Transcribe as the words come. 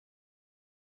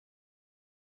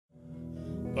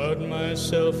but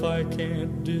myself I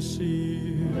can't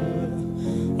deceive.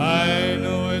 I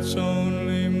know it's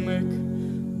only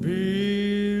make-believe.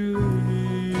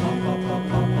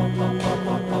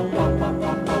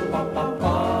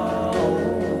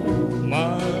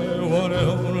 My one and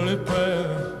only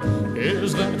prayer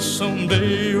is that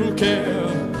someday you'll care.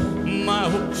 My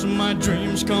hopes, my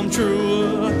dreams come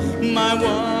true. My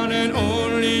one and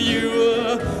only you.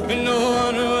 No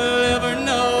one will ever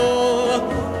know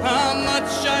how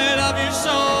much I love you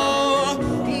so.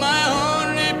 My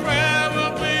only prayer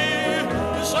will be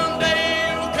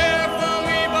someday you'll care for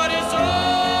me, but it's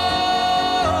only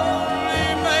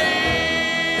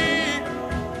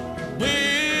make-believe.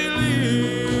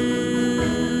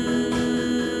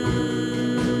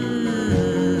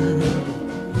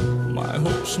 My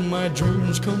hopes, my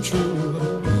dreams come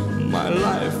true. My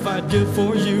life I'd give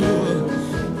for you.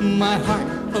 My heart,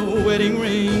 a wedding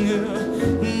ring.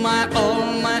 My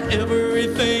all, my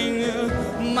everything.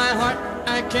 My heart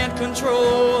I can't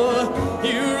control.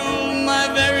 You rule my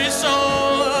very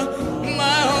soul.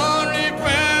 My only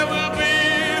prayer will be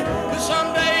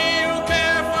someday you'll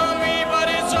care for me, but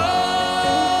it's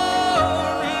only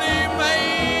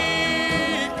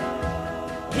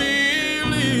make-believe.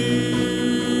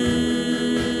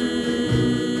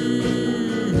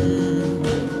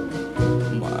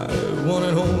 My one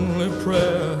and only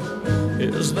prayer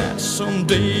is that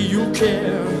someday you'll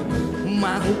care.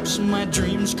 My hopes, my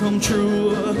dreams come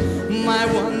true. My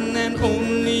one and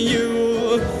only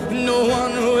you. No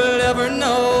one will ever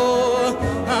know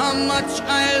how much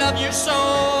I love you so.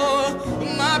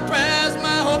 My prayers,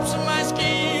 my hopes, and my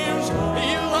schemes,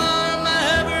 you are my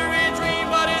every dream,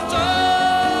 but it's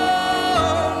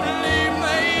only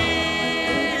make-believe.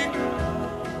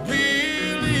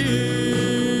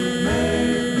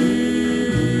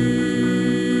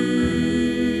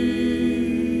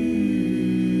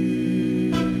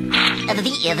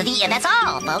 That's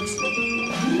all, folks.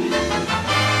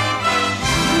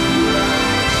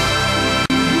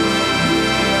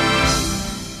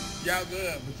 Y'all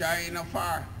good, but y'all ain't no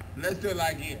fire. Let's do it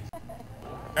like this.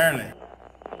 Early.